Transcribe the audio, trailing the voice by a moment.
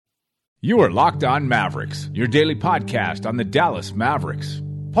You are Locked On Mavericks, your daily podcast on the Dallas Mavericks.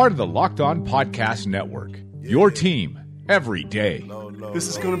 Part of the Locked On Podcast Network. Your team every day. This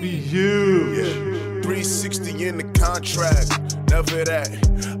is going to be huge. 360 in the contract. Never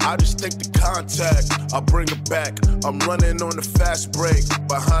that. I just take the contact. I bring it back. I'm running on the fast break.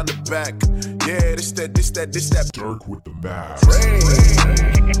 Behind the back. Yeah, this that. Dirk with the Mavs.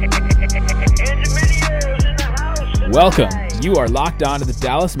 Welcome. You are locked on to the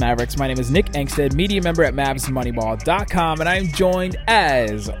Dallas Mavericks. My name is Nick Engstead, media member at MavsMoneyball.com, and I am joined,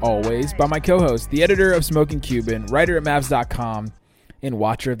 as always, by my co-host, the editor of Smoking Cuban, writer at Mavs.com, and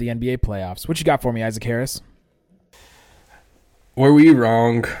watcher of the NBA playoffs. What you got for me, Isaac Harris? Were we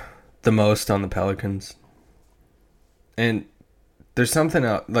wrong the most on the Pelicans? And there's something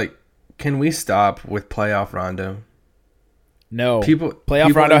else. Like, can we stop with playoff Rondo? No. People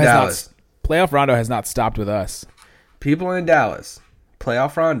Playoff Rondo has not stopped with us. People in Dallas,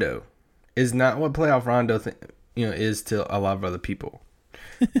 playoff Rondo is not what playoff Rondo is to a lot of other people.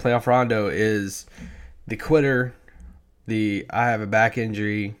 Playoff Rondo is the quitter, the I have a back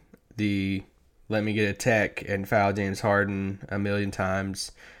injury, the let me get a tech and foul James Harden a million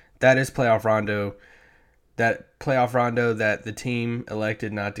times. That is playoff Rondo. That playoff Rondo that the team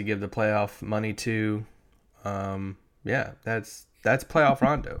elected not to give the playoff money to. That's playoff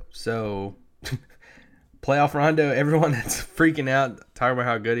Rondo. So playoff Rondo, everyone that's freaking out, talking about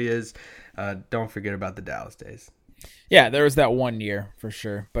how good he is, don't forget about the Dallas days. Yeah, there was that 1 year for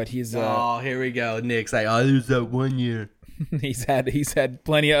sure, but he's here we go. Nick's like, there's that 1 year. he's had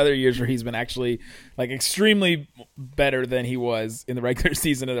plenty of other years where he's been actually like extremely better than he was in the regular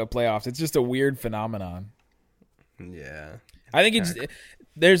season of the playoffs. It's just a weird phenomenon. Yeah. I think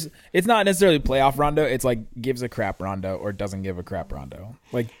it's not necessarily playoff Rondo, it's like gives a crap Rondo or doesn't give a crap Rondo.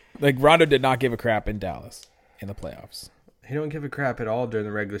 Like Rondo did not give a crap in Dallas in the playoffs. He don't give a crap at all during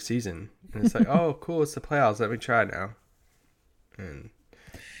the regular season. And it's like, oh, cool, it's the playoffs. Let me try it now.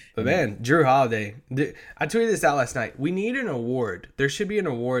 But man, Drew Holiday. I tweeted this out last night. We need an award. There should be an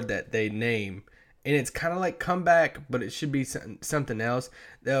award that they name, and it's kind of like comeback, but it should be something else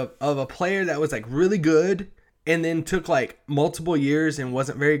of a player that was like really good and then took like multiple years and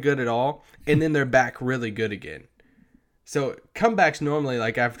wasn't very good at all, and then they're back really good again. So comebacks normally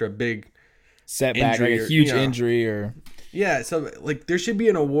like after a big setback, injury, like a huge injury or yeah. So like there should be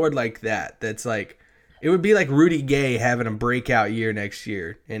an award like that. That's like it would be like Rudy Gay having a breakout year next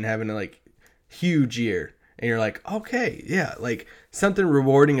year and having a like huge year, and you're like, okay, yeah, like something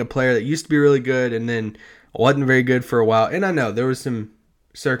rewarding a player that used to be really good and then wasn't very good for a while. And I know there was some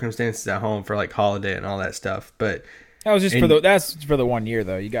circumstances at home for like Holiday and all that stuff, but that was just that's for the 1 year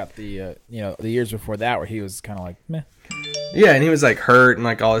though. You got the the years before that where he was kind of like meh. Yeah, and he was like hurt and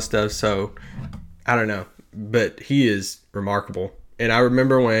like all this stuff, so I don't know, but he is remarkable. And I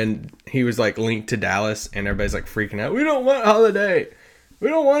remember when he was like linked to Dallas and everybody's like freaking out, we don't want Holiday, we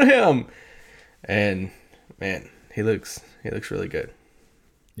don't want him, and man, he looks really good.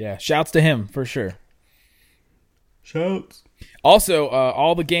 Yeah, shouts to him for sure. Shouts. Also,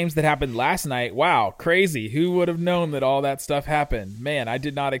 all the games that happened last night, wow, crazy. Who would have known that all that stuff happened? Man, I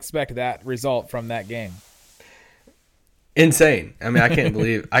did not expect that result from that game. Insane. I mean, I can't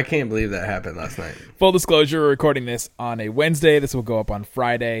believe that happened last night. Full disclosure, we're recording this on a Wednesday. This will go up on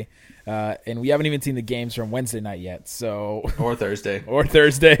Friday. And we haven't even seen the games from Wednesday night yet. So Or Thursday.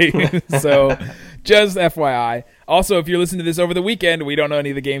 So just FYI. Also, if you're listening to this over the weekend, we don't know any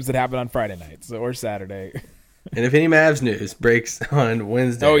of the games that happened on Friday night or Saturday. And if any Mavs news breaks on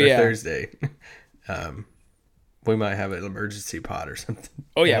Wednesday or Thursday, we might have an emergency pod or something.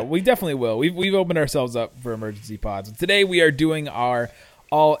 Oh, yeah, we definitely will. We've opened ourselves up for emergency pods. Today we are doing our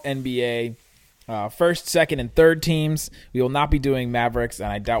All-NBA first, second, and third teams. We will not be doing Mavericks,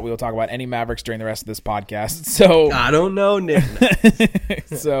 and I doubt we will talk about any Mavericks during the rest of this podcast. So I don't know, Nick.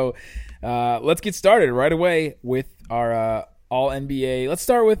 So let's get started right away with our All-NBA. Let's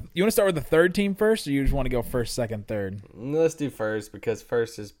start with – you want to start with the third team first, or you just want to go first, second, third? Let's do first because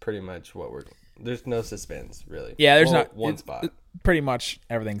first is pretty much what we're – there's no suspense, really. Yeah, there's not one spot. Pretty much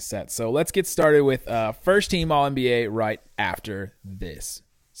everything's set. So let's get started with first team All-NBA right after this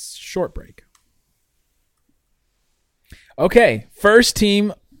short break. Okay, first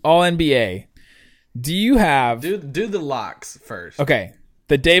team All-NBA. Do you have... Do the locks first. Okay,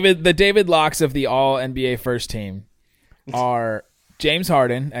 the David locks of the All-NBA first team are James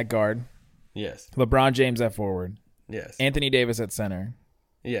Harden at guard. Yes. LeBron James at forward. Yes. Anthony Davis at center.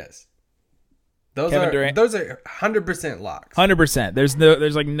 Yes. Those Kevin are Durant. Those are 100% locks. 100%.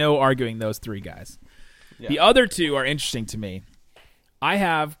 There's like no arguing those three guys. Yeah. The other two are interesting to me. I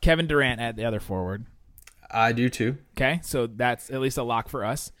have Kevin Durant at the other forward. I do too. Okay, so that's at least a lock for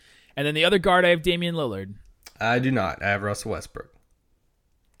us. And then the other guard, I have Damian Lillard. I do not. I have Russell Westbrook.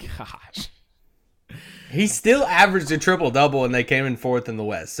 Gosh. He still averaged a triple-double, and they came in 4th in the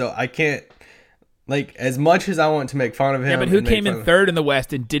West. So I can't, like, as much as I want to make fun of him. Yeah, but who came in 3rd in the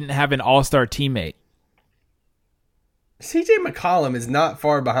West and didn't have an all-star teammate? CJ McCollum is not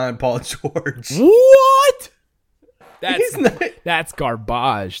far behind Paul George. What? That's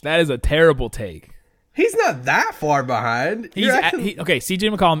garbage. That is a terrible take. He's not that far behind. Okay,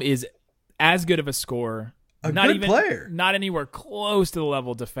 CJ McCollum is as good of a scorer. Good player. Not anywhere close to the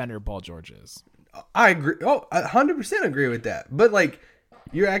level defender Paul George is. I agree. Oh, I 100% agree with that. But, like,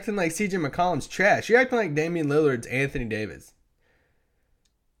 you're acting like CJ McCollum's trash. You're acting like Damian Lillard's Anthony Davis.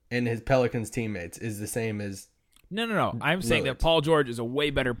 And his Pelicans teammates is the same as... No. I'm saying that Paul George is a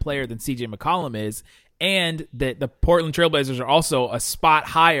way better player than CJ McCollum is, and that the Portland Trailblazers are also a spot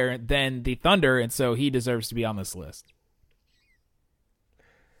higher than the Thunder, and so he deserves to be on this list.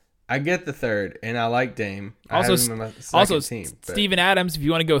 I get the 3rd, and I like Dame. Also, team, Steven Adams, if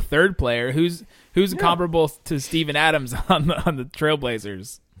you want to go 3rd player, who's comparable to Steven Adams on the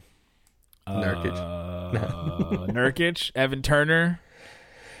Trailblazers? Nurkic, Evan Turner.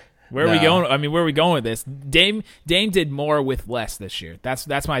 Where are we going? I mean, where are we going with this? Dame did more with less this year.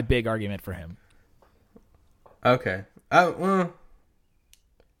 That's my big argument for him. Okay. I don't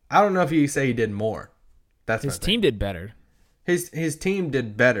know if you say he did more. That's his team did better. His team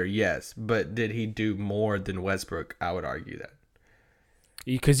did better, yes, but did he do more than Westbrook? I would argue that.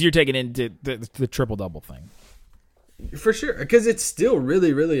 Because you're taking into the triple-double thing. For sure, because it's still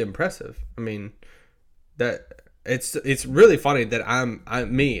really, really impressive. I mean, that it's really funny that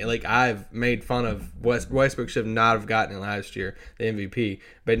I've made fun of Westbrook should not have gotten it last year, the MVP,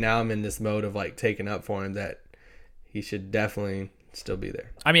 but now I'm in this mode of like taking up for him that he should definitely still be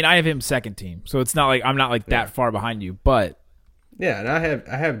there. I mean, I have him 2nd team, so it's not like I'm not like that far behind you, but yeah, and I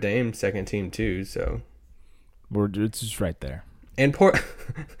have Dame 2nd team too, so it's just right there. And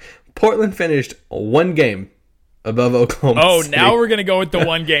Portland finished 1 game above Oklahoma City. Now we're going to go with the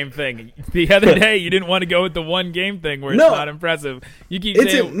 1 game thing. The other day, you didn't want to go with the 1 game thing where it's not impressive. You keep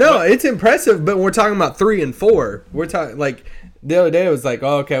saying... it's impressive, but we're talking about 3 and 4. We're talking, like, the other day it was like,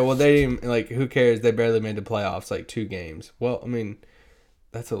 oh, okay, well, they didn't, like, who cares? They barely made the playoffs, like, 2 games. Well, I mean,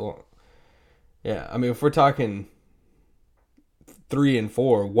 that's a long... Yeah, I mean, if we're talking 3 and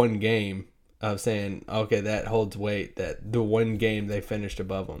 4, 1 game... of saying, okay, that holds weight, that the 1 game they finished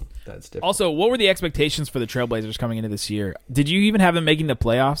above them, that's different. Also, what were the expectations for the Trailblazers coming into this year? Did you even have them making the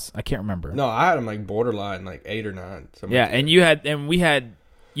playoffs? I can't remember. No, I had them like borderline, like 8 or 9. Yeah, and you had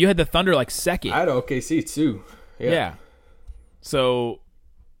the Thunder like 2nd. I had OKC too. Yeah. So,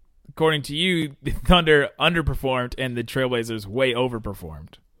 according to you, the Thunder underperformed and the Trailblazers way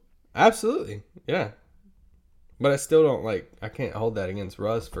overperformed. Absolutely, yeah. But I still don't I can't hold that against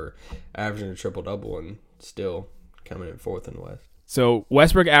Russ for averaging a triple-double and still coming in 4th in the West. So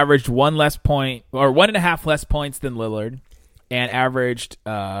Westbrook averaged 1.5 less points than Lillard and averaged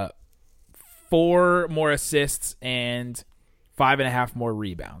 4 more assists and 5.5 more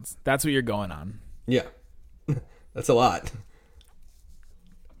rebounds. That's what you're going on. Yeah. That's a lot.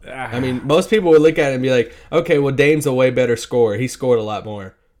 I mean, most people would look at it and be like, okay, well, Dame's a way better scorer. He scored a lot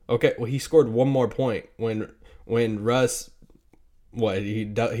more. Okay, well, he scored 1 more point when Russ,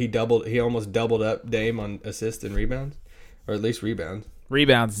 he almost doubled up Dame on assists and rebounds, or at least rebounds.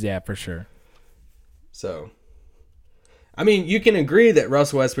 Rebounds, yeah, for sure. So, I mean, you can agree that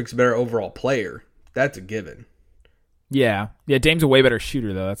Russell Westbrook's a better overall player. That's a given. Yeah, Dame's a way better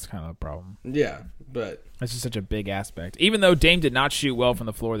shooter, though. That's kind of a problem. Yeah, but that's just such a big aspect. Even though Dame did not shoot well from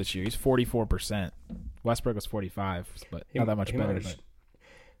the floor this year, he's 44%. Westbrook was 45%, but not that much better.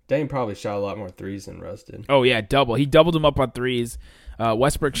 Dame probably shot a lot more threes than Russ did. Oh, yeah, double. He doubled him up on threes.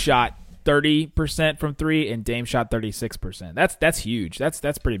 Westbrook shot 30% from 3, and Dame shot 36%. That's huge.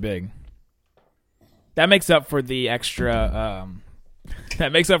 That's pretty big. That makes up for the extra.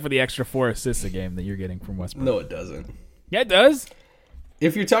 That makes up for the extra 4 assists a game that you're getting from Westbrook. No, it doesn't. Yeah, it does.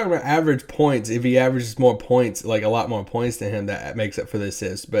 If you're talking about average points, if he averages more points, like a lot more points than him, that makes up for the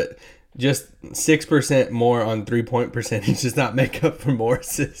assists. But just 6% more on 3-point percentage does not make up for more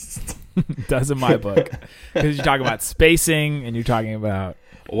assists. Does in my book. Because you're talking about spacing and you're talking about...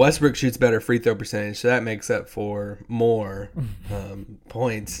 Westbrook shoots better free throw percentage, so that makes up for more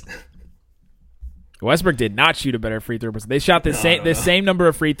points. Westbrook did not shoot a better free throw percentage. They shot the same number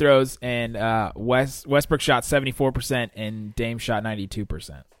of free throws, and Westbrook shot 74% and Dame shot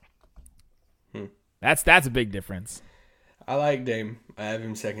 92%. That's a big difference. I like Dame. I have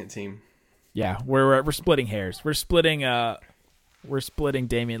him 2nd team. Yeah, we're splitting hairs. We're splitting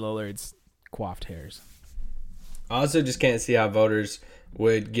Damian Lillard's coiffed hairs. I also just can't see how voters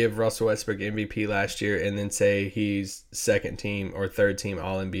would give Russell Westbrook MVP last year and then say he's second team or third team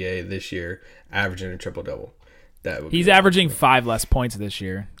All-NBA this year, averaging a triple-double. He's averaging 5 less points this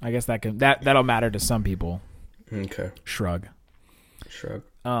year. I guess that'll matter to some people. Okay. Shrug.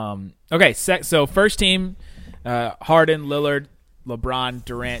 Okay, so first team, Harden, Lillard, LeBron,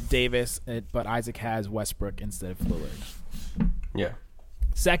 Durant, Davis, but Isaac has Westbrook instead of Lillard. Yeah.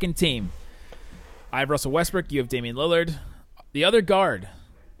 Second team, I have Russell Westbrook. You have Damian Lillard. The other guard.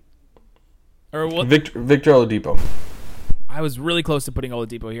 Or what? Victor Oladipo. I was really close to putting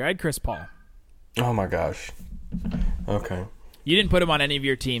Oladipo here. I had Chris Paul. Oh, my gosh. Okay. You didn't put him on any of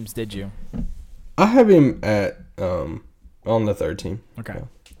your teams, did you? I have him at on the third team. Okay.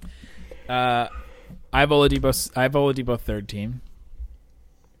 I have Oladipo third team.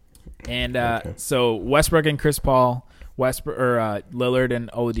 And so Westbrook and Chris Paul, Lillard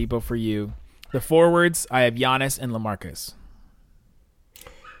and Oladipo for you. The forwards, I have Giannis and LaMarcus.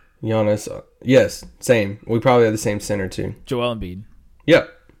 Giannis, yes, same. We probably have the same center too. Joel Embiid.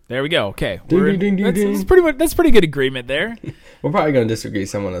 Yep. There we go. Okay. That's That's pretty good agreement there. We're probably going to disagree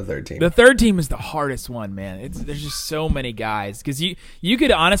some on the third team. The third team is the hardest one, man. There's just so many guys. Because you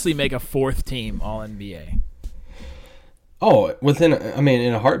could honestly make a fourth team All-NBA. Oh, in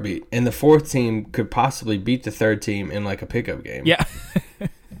a heartbeat. And the fourth team could possibly beat the third team in like a pickup game. Yeah.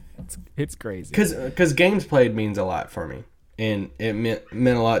 It's crazy. Because games played means a lot for me. And it meant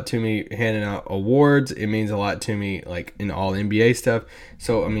a lot to me handing out awards. It means a lot to me, like, in all NBA stuff.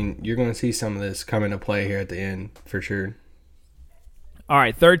 So, I mean, you're going to see some of this come into play here at the end, for sure. All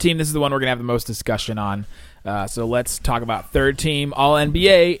right, third team. This is the one we're going to have the most discussion on. So let's talk about third team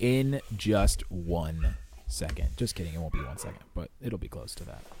All-NBA in just 1 second. Just kidding. It won't be 1 second, but it'll be close to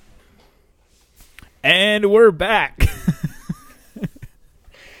that. And we're back.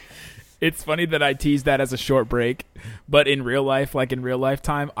 It's funny that I teased that as a short break, but in real life, like in real life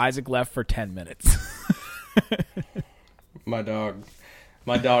time, Isaac left for 10 minutes. My dog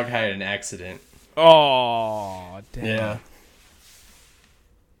had an accident. Oh, damn. Yeah.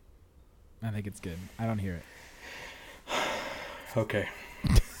 I think it's good. I don't hear it. Okay.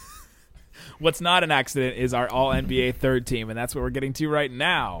 What's not an accident is our All-NBA third team, and that's what we're getting to right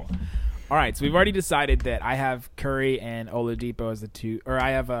now. All right, so we've already decided that I have Curry and Oladipo as the two, or I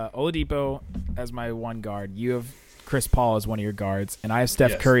have Oladipo as my one guard. You have Chris Paul as one of your guards, and I have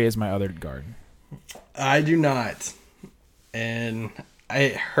Steph Curry as my other guard. I do not, and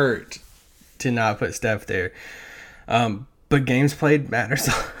it hurt to not put Steph there. But games played matters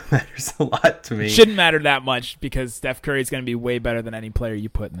a lot to me. It shouldn't matter that much because Steph Curry is going to be way better than any player you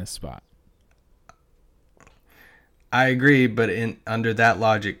put in this spot. I agree, but under that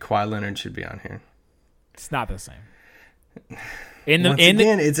logic, Kawhi Leonard should be on here. It's not the same.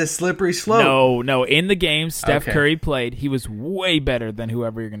 It's a slippery slope. No. In the game Steph Curry played, he was way better than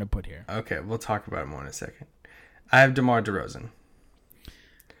whoever you're going to put here. Okay, we'll talk about him more in a second. I have DeMar DeRozan.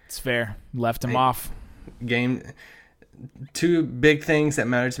 It's fair. Left him off. Two big things that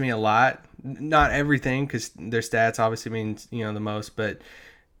matter to me a lot. Not everything, because their stats obviously means the most, but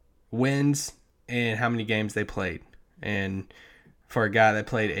wins and how many games they played. And for a guy that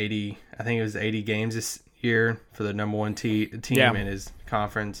played 80 games this year for the number one team in his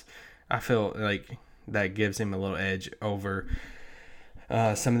conference, I feel like that gives him a little edge over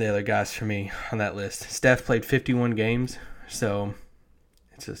some of the other guys for me on that list. Steph played 51 games, so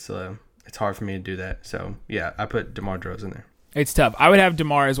it's just it's hard for me to do that. So yeah, I put DeMar DeRozan there. It's tough. I would have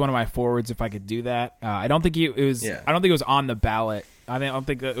DeMar as one of my forwards if I could do that. I don't think it was. Yeah. I don't think it was on the ballot. I don't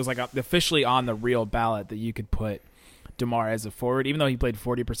think it was like officially on the real ballot that you could put DeMar as a forward, even though he played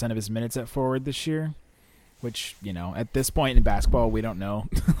 40% of his minutes at forward this year. Which at this point in basketball, we don't know.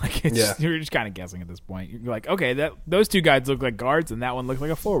 You're just kind of guessing at this point. You're like, okay, those two guys look like guards, and that one looks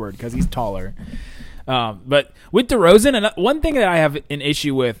like a forward because he's taller. But with DeRozan, and one thing that I have an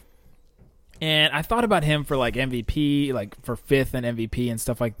issue with, and I thought about him for like MVP, like for fifth and MVP and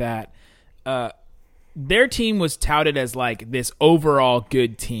stuff like that. Their team was touted as like this overall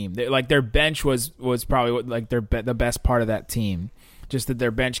good team. Like their bench was probably like the best part of that team. Just that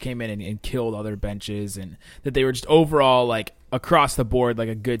their bench came in and killed other benches, and that they were just overall like across the board like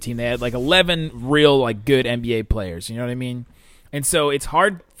a good team. They had like 11 real like good NBA players. You know what I mean? And so it's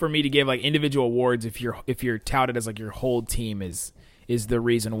hard for me to give like individual awards if you're touted as like your whole team is the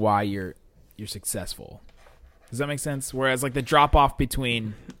reason why you're successful. Does that make sense? Whereas like the drop off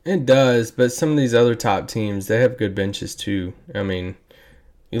between it does, but some of these other top teams, they have good benches too. I mean,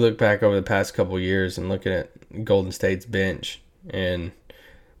 you look back over the past couple of years and looking at Golden State's bench. And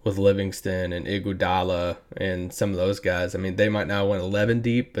with Livingston and Iguodala and some of those guys, I mean, they might not went 11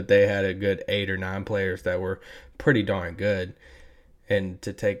 deep, but they had a good 8 or 9 players that were pretty darn good. and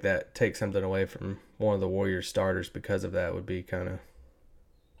to take something away from one of the Warriors starters because of that would be kind of.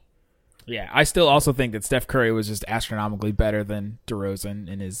 Yeah, I still also think that Steph Curry was just astronomically better than DeRozan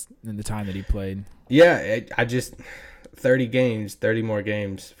in the time that he played. Yeah, I just 30 more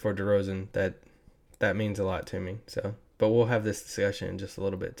games for DeRozan. That means a lot to me. So, but we'll have this discussion in just a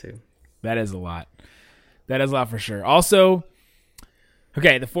little bit too. That is a lot. That is a lot for sure. Also,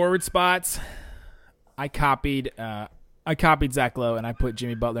 okay, the forward spots. I copied Zach Lowe and I put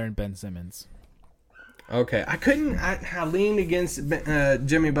Jimmy Butler and Ben Simmons. Okay, I leaned against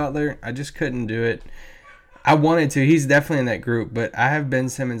Jimmy Butler. I just couldn't do it. I wanted to. He's definitely in that group, but I have Ben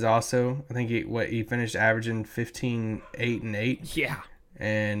Simmons also. I think he finished averaging 15, 8, and 8. Yeah.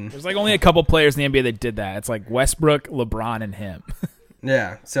 And there's like only a couple players in the NBA that did that. It's like Westbrook, LeBron, and him.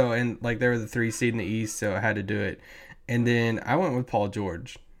 Yeah. So, and like they were the 3 seed in the East, so I had to do it. And then I went with Paul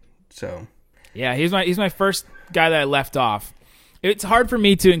George. So. Yeah, he's my first guy that I left off. It's hard for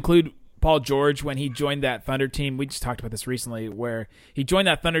me to include Paul George when he joined that Thunder team. We just talked about this recently, where he joined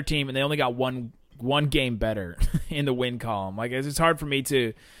that Thunder team and they only got one game better in the win column. Like, it's hard for me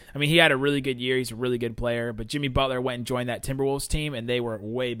to. I mean, he had a really good year. He's a really good player. But Jimmy Butler went and joined that Timberwolves team, and they were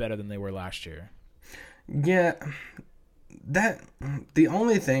way better than they were last year. Yeah, the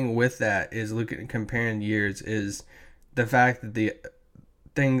only thing with that is comparing years is the fact that the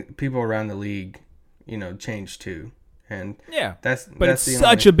people around the league, changed too. And yeah, that's it's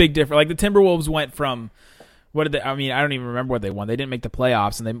such a big difference. Like the Timberwolves went from what did they? I mean, I don't even remember what they won. They didn't make the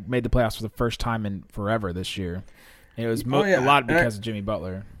playoffs, and they made the playoffs for the first time in forever this year. And it was a lot because of Jimmy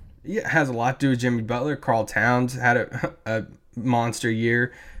Butler. Yeah, it has a lot to do with Jimmy Butler. Karl Towns had a monster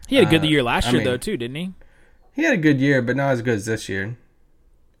year. He had a good year last year though too, didn't he? He had a good year, but not as good as this year.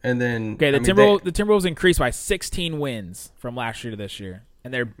 And then the Timberwolves increased by 16 wins from last year to this year.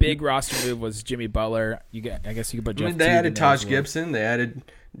 And their big roster move was Jimmy Butler. I guess you could put Jeff Teague. They added Taj Gibson. They added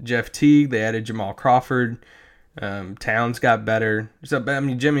Jeff Teague. They added Jamal Crawford. Towns got better. So, but I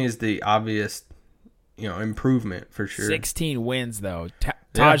mean, Jimmy is the obvious, improvement for sure. 16 wins though.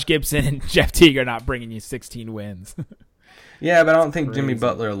 Taj Gibson and Jeff Teague are not bringing you 16 wins. Yeah, but I don't think Jimmy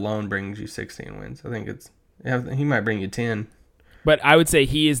Butler alone brings you 16 wins. I think he might bring you 10. But I would say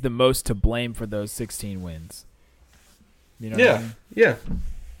he is the most to blame for those 16 wins. You know what I mean? Yeah.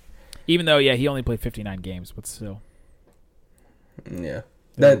 Even though, he only played 59 games, but still. Yeah.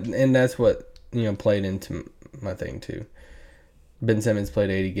 That's what, played into my thing, too. Ben Simmons played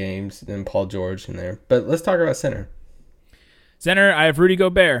 80 games, then Paul George in there. But let's talk about center. Center, I have Rudy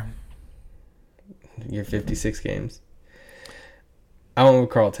Gobert. You're 56 games. I went with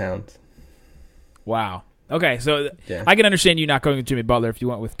Karl Towns. Wow. Okay, so I can understand you not going with Jimmy Butler if you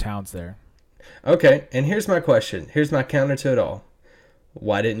went with Towns there. Okay, and here's my question. Here's my counter to it all.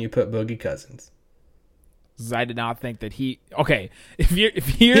 Why didn't you put Boogie Cousins? I did not think that he. Okay, if you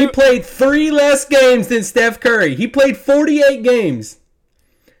he played 3 less games than Steph Curry. He played 48 games.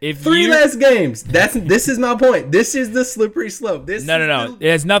 Three less games. This is my point. This is the slippery slope. No. It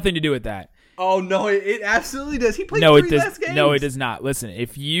has nothing to do with that. Oh no, it absolutely does. He played 3 less games. No, it does not. Listen,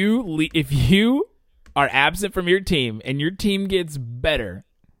 if you are absent from your team and your team gets better.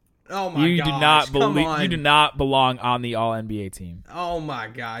 Oh my gosh, you do not belong on the All-NBA team. Oh my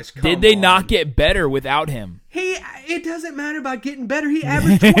gosh, Did they not get better without him? It doesn't matter about getting better. He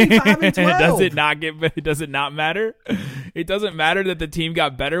averaged 25 and 12. Does it not matter? It doesn't matter that the team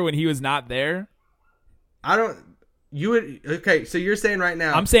got better when he was not there? Okay, so you're saying right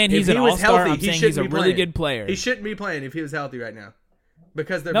now. I'm saying he's an all-star. I'm saying he's a really good player. He shouldn't be playing if he was healthy right now.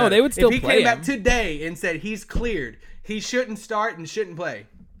 Because they're no, better. They would still play him. If he came back today and said he's cleared, he shouldn't start and shouldn't play.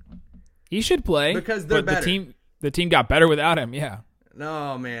 He should play because they're better. The team got better without him. Yeah.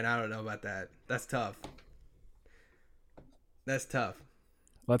 No, man, I don't know about that. That's tough.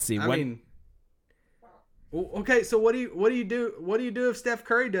 Let's see. Okay, so what do you do? What do you do if Steph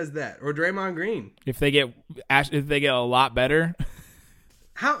Curry does that or Draymond Green? If they get a lot better.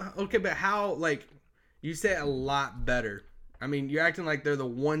 How? Okay, but how? Like you say, a lot better. I mean, you're acting like they're the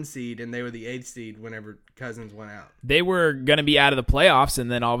 1 seed and they were the 8th seed whenever Cousins went out. They were going to be out of the playoffs,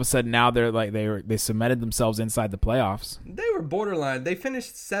 and then all of a sudden now they're like they cemented themselves inside the playoffs. They were borderline. They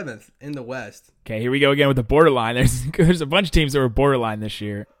finished 7th in the West. Okay, here we go again with the borderline. There's a bunch of teams that were borderline this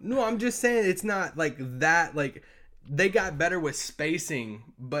year. No, I'm just saying it's not like that. Like they got better with spacing,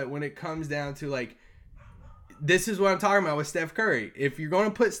 but when it comes down to like. This is what I'm talking about with Steph Curry. If you're going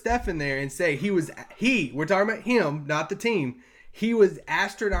to put Steph in there and say we're talking about him, not the team. He was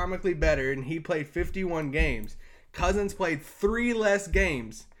astronomically better and he played 51 games. Cousins played 3 less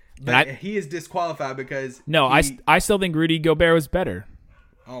games, but he is disqualified because I still think Rudy Gobert was better.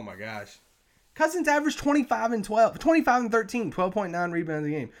 Oh my gosh. Cousins averaged 25 and 12, 25 and 13, 12.9 rebounds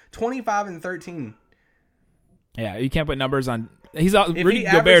a game, 25 and 13. Yeah, you can't put numbers on. Rudy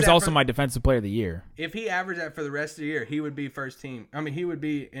Gobert is also my defensive player of the year. If he averaged that for the rest of the year, he would be first team. I mean, he would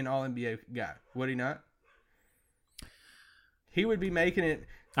be an All-NBA guy. Would he not? He would be making it.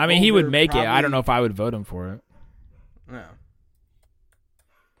 I mean, he would make it. I don't know if I would vote him for it. No.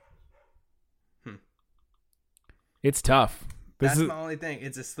 It's tough. That's my only thing.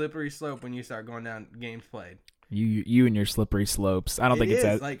 It's a slippery slope when you start going down games played. You and your slippery slopes. I don't think it's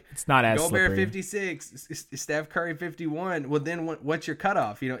as like it's not as Gobert slippery. 56, Steph Curry 51. Well, then what's your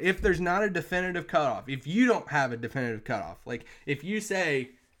cutoff? You know, if there's not a definitive cutoff, if you don't have a definitive cutoff, like if you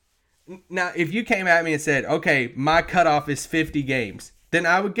say, now if you came at me and said, okay, my cutoff is 50 games, then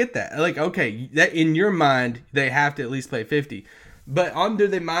I would get that. Like, okay, that in your mind they have to at least play 50, but under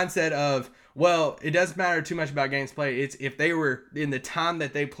the mindset of, well, it doesn't matter too much about games played. It's if they were in the time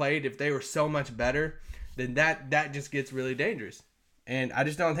that they played, if they were so much better, then that just gets really dangerous. And I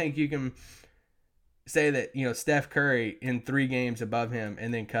just don't think you can say that, you know, Steph Curry in 3 games above him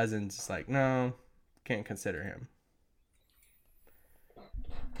and then Cousins is like, no, can't consider him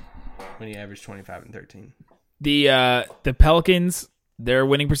when he averaged 25 and 13. The Pelicans, their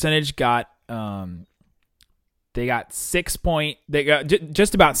winning percentage got they got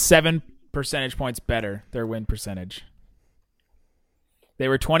just about 7 percentage points better, their win percentage. They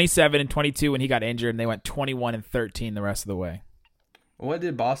were 27 and 22 when he got injured, and they went 21 and 13 the rest of the way. What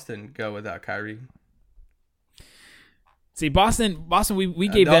did Boston go without Kyrie? See, Boston, we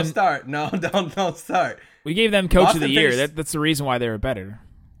gave don't them start. No, don't start. We gave them coach Boston of the year. finished- That's the reason why they were better.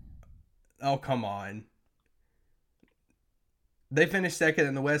 Oh, come on. They finished second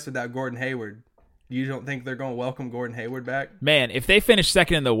in the West without Gordon Hayward. You don't think they're going to welcome Gordon Hayward back? Man, if they finished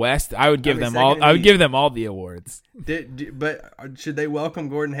second in the West, I would give them all. second in I would the give them all the awards. But should they welcome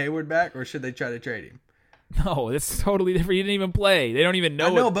Gordon Hayward back, or should they try to trade him? No, it's totally different. He didn't even play. They don't even know.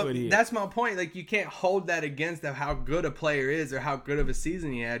 I know, what but he is. that's my point. Like, you can't hold that against how good a player is or how good of a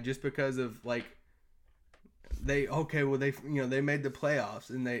season he had just because of like they made the playoffs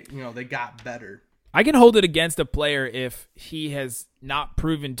and they got better. I can hold it against a player if he has not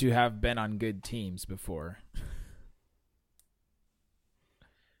proven to have been on good teams before.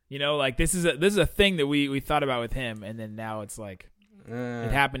 You know, like this is a thing that we thought about with him, and then now it's like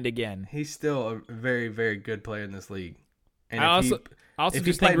it happened again. He's still a very, very good player in this league. And I also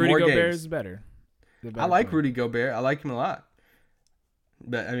just think Rudy Gobert is better. I like Rudy Gobert. I like him a lot.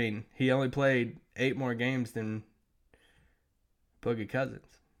 But, I mean, he only played 8 more games than Boogie Cousins.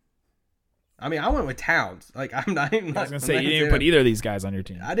 I mean, I went with Towns. Like, I was going to say, you didn't even put either of these guys on your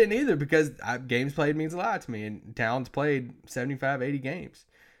team. I didn't either because games played means a lot to me. And Towns played 75, 80 games.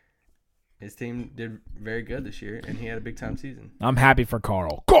 His team did very good this year, and he had a big-time season. I'm happy for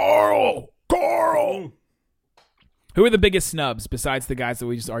Carl. Carl! Who are the biggest snubs besides the guys that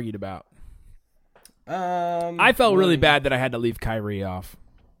we just argued about? I felt really bad that I had to leave Kyrie off.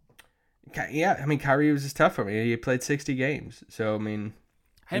 Yeah, I mean, Kyrie was just tough for me. He played 60 games. So, I mean,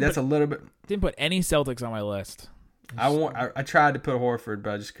 that's a little bit. Didn't put any Celtics on my list. I tried to put Horford,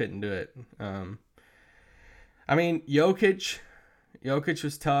 but I just couldn't do it. I mean, Jokic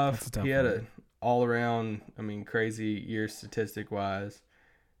was tough. He had an all-around, crazy year statistic-wise.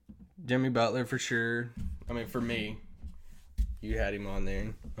 Jimmy Butler for sure. I mean, for me, you had him on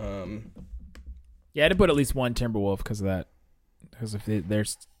there. Yeah, I had to put at least one Timberwolf because of that. Because of their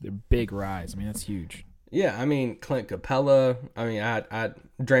big rise. I mean, that's huge. Yeah, I mean, Clint Capella. I mean, I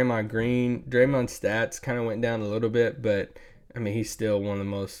Draymond Green. Draymond's stats kind of went down a little bit, but, I mean, he's still one of the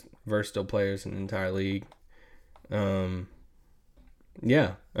most versatile players in the entire league.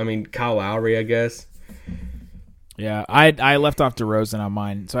 Yeah, I mean, Kyle Lowry, I guess. Yeah, I left off DeRozan on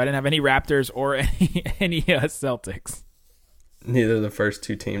mine, so I didn't have any Raptors or any Celtics. Neither of the first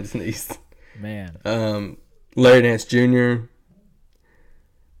 2 teams in the East. Man. Larry Nance Jr.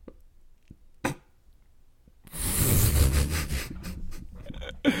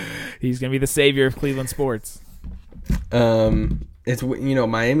 He's going to be the savior of Cleveland sports. It's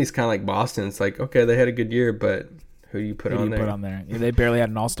Miami's kind of like Boston. It's like, okay, they had a good year, but who do you put on there? Yeah, they barely had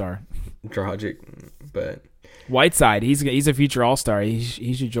an all-star. Dragic, but Whiteside, he's a future all-star.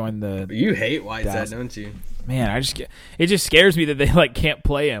 He should join the. You hate Whiteside, Dallas. don't you? Man, it just scares me that they can't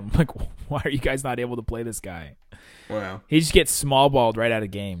play him. Like, why are you guys not able to play this guy? Wow. He just gets small balled right out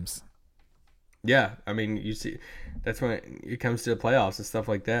of games. Yeah, I mean, you see, that's when it comes to the playoffs and stuff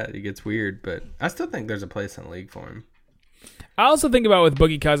like that. It gets weird, but I still think there's a place in the league for him. I also think about with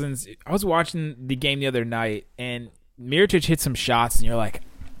Boogie Cousins. I was watching the game the other night, and Mirotic hit some shots, and you're like,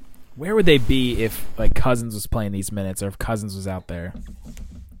 where would they be if Cousins was playing these minutes or if Cousins was out there?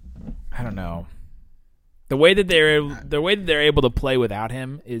 I don't know. The way that they're able to play without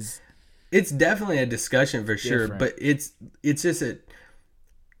him is it's definitely a discussion for sure, different. but it's just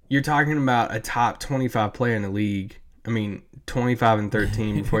you're talking about a top 25 player in the league. I mean, 25 and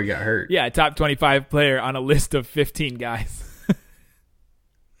 13 before he got hurt. Yeah, a top 25 player on a list of 15 guys.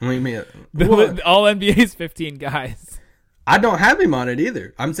 What do you mean? All NBA's 15 guys. I don't have him on it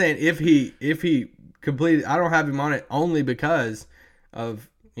either. I'm saying if he completed, I don't have him on it only because of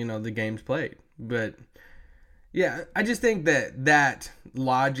the games played. But yeah, I just think that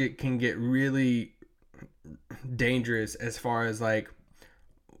logic can get really dangerous as far as like,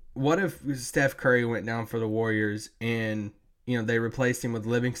 what if Steph Curry went down for the Warriors and they replaced him with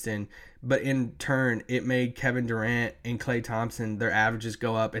Livingston, but in turn it made Kevin Durant and Klay Thompson, their averages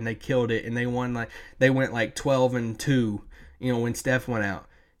go up and they killed it and they went like 12-2 when Steph went out.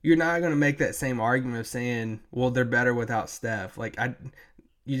 You're not going to make that same argument of saying, well, they're better without Steph. Like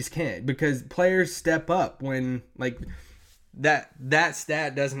you just can't, because players step up when like that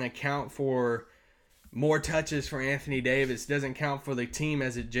stat doesn't account for more touches for Anthony Davis, doesn't count for the team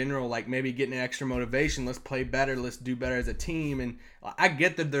as a general, like maybe getting extra motivation. Let's play better. Let's do better as a team. And I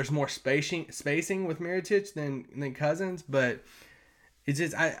get that there's more spacing with Mirotic than Cousins, but it's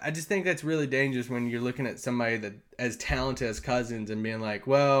just I just think that's really dangerous when you're looking at somebody that as talented as Cousins and being like,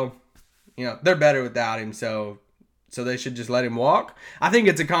 well, they're better without him, so they should just let him walk. I think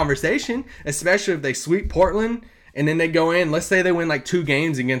it's a conversation, especially if they sweep Portland and then they go in, let's say they win like 2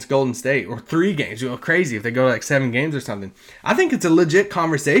 games against Golden State or 3 games. Crazy if they go like 7 games or something. I think it's a legit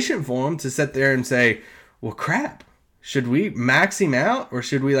conversation for them to sit there and say, well, crap, should we max him out or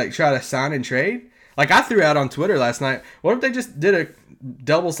should we like try to sign and trade? Like I threw out on Twitter last night, what if they just did a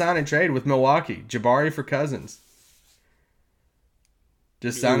double sign and trade with Milwaukee, Jabari for Cousins?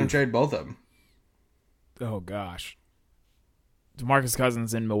 Just sign and trade both of them. Oh gosh, DeMarcus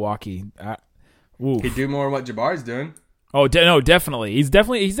Cousins in Milwaukee. He'd do more than what Jabari's doing. Oh no, definitely. He's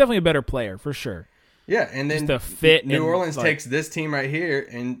definitely a better player for sure. Yeah, and then just the fit. New Orleans takes this team right here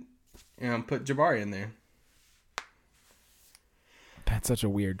and put Jabari in there. That's such a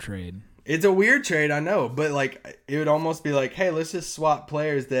weird trade. It's a weird trade, I know, but like it would almost be like, hey, let's just swap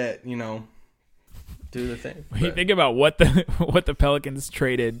players that do the thing. When you think about what the Pelicans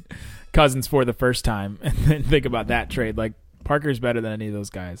traded Cousins for the first time, and then think about that trade, like Parker's better than any of those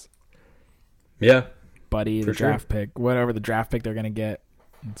guys. Yeah, Buddy, the draft pick, whatever the draft pick they're gonna get,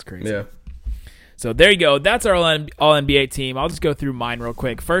 it's crazy. Yeah. So there you go. That's our All-NBA team. I'll just go through mine real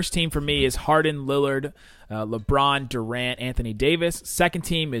quick. First team for me is Harden, Lillard, LeBron, Durant, Anthony Davis. Second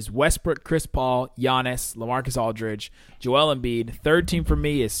team is Westbrook, Chris Paul, Giannis, LaMarcus Aldridge, Joel Embiid. Third team for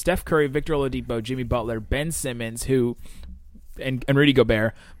me is Steph Curry, Victor Oladipo, Jimmy Butler, Ben Simmons, and Rudy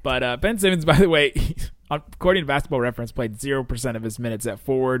Gobert. But Ben Simmons, by the way, according to Basketball Reference, played 0% of his minutes at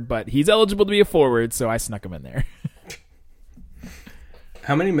forward, but he's eligible to be a forward, so I snuck him in there.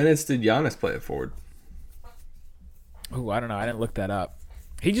 How many minutes did Giannis play at forward? Oh, I don't know. I didn't look that up.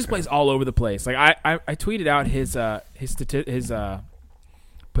 He just plays all over the place. Like I tweeted out his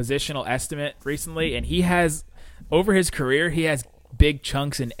positional estimate recently, and he has over his career he has big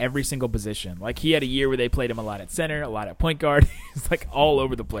chunks in every single position. Like he had a year where they played him a lot at center, a lot at point guard. He's like all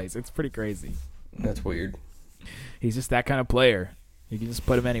over the place. It's pretty crazy. That's weird. He's just that kind of player. You can just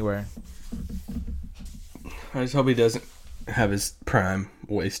put him anywhere. I just hope he doesn't have his prime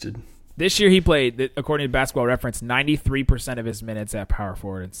wasted. This year he played, according to Basketball Reference, 93% of his minutes at power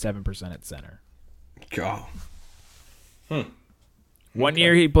forward and 7% at center. God. 1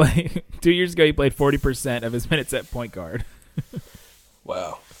 year he played, 2 years ago he played 40% of his minutes at point guard.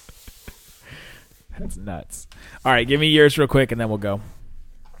 Wow. That's nuts. All right, give me yours real quick and then we'll go.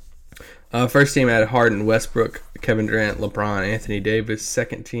 First team had Harden, Westbrook, Kevin Durant, LeBron, Anthony Davis.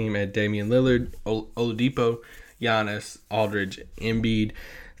 Second team had Damian Lillard, Oladipo, Giannis, Aldridge, Embiid.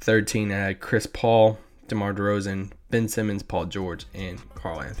 Third team had Chris Paul, DeMar DeRozan, Ben Simmons, Paul George, and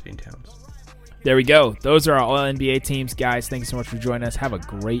Karl Anthony Towns. There we go. Those are our All-NBA teams, guys. Thanks so much for joining us. Have a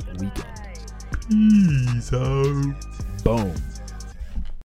great weekend. Peace out. Boom.